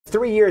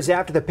3 years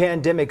after the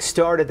pandemic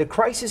started, the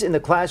crisis in the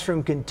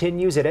classroom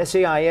continues at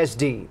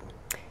SAISD.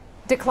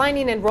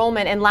 Declining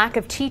enrollment and lack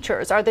of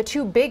teachers are the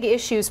two big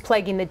issues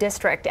plaguing the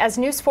district. As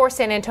News 4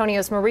 San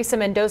Antonio's Marisa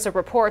Mendoza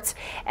reports,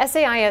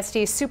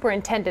 SAISD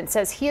superintendent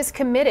says he is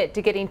committed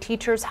to getting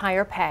teachers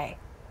higher pay.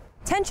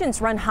 Tensions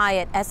run high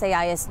at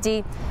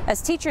SAISD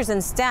as teachers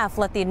and staff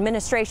let the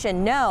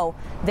administration know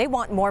they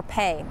want more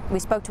pay. We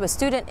spoke to a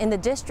student in the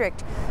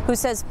district who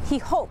says he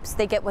hopes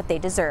they get what they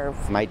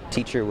deserve. My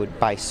teacher would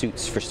buy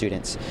suits for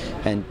students,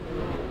 and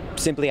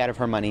simply out of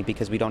her money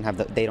because they don't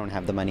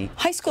have the money.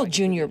 High school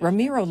junior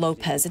Ramiro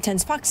Lopez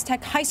attends Fox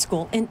Tech High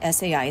School in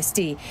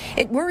SAISD.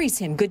 It worries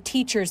him good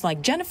teachers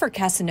like Jennifer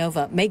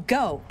Casanova may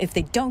go if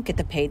they don't get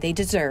the pay they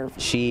deserve.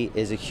 She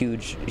is a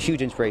huge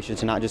inspiration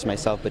to not just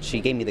myself, but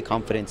she gave me the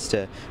confidence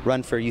to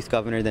run for youth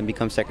governor, then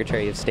become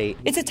Secretary of State.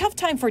 It's a tough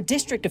time for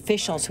district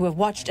officials who have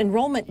watched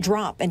enrollment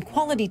drop and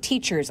quality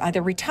teachers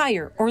either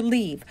retire or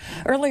leave.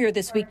 Earlier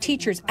this week,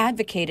 teachers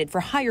advocated for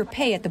higher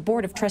pay at the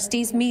Board of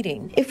Trustees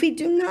meeting. If we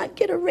do not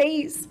get a raise,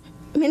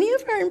 many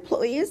of our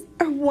employees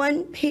are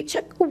one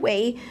paycheck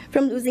away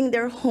from losing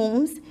their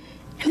homes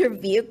and their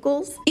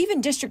vehicles. Even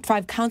District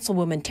 5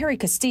 Councilwoman Terry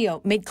Castillo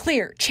made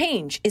clear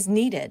change is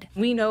needed.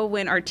 We know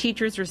when our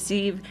teachers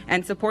receive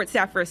and support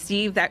staff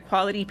receive that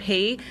quality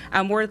pay,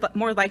 we're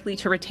more likely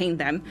to retain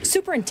them.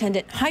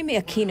 Superintendent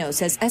Jaime Aquino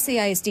says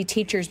SAISD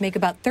teachers make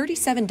about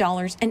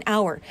 $37 an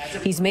hour.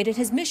 He's made it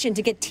his mission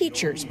to get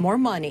teachers more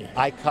money.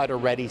 I cut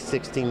already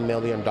 $16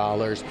 million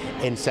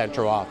in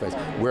central office.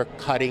 We're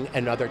cutting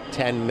another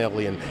 $10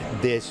 million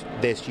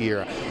this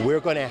year. We're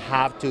going to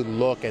have to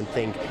look and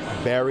think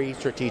very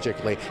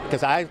strategically,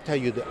 because I tell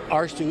you that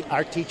our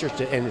teachers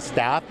and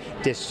staff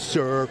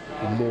deserve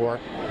more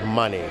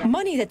money.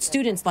 Money that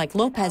students like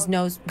Lopez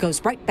knows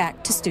goes right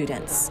back to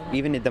students.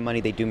 Even the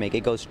money they do make, it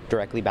goes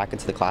directly back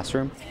into the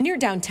classroom. Near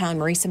downtown,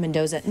 Marisa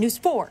Mendoza, News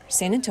 4,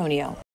 San Antonio.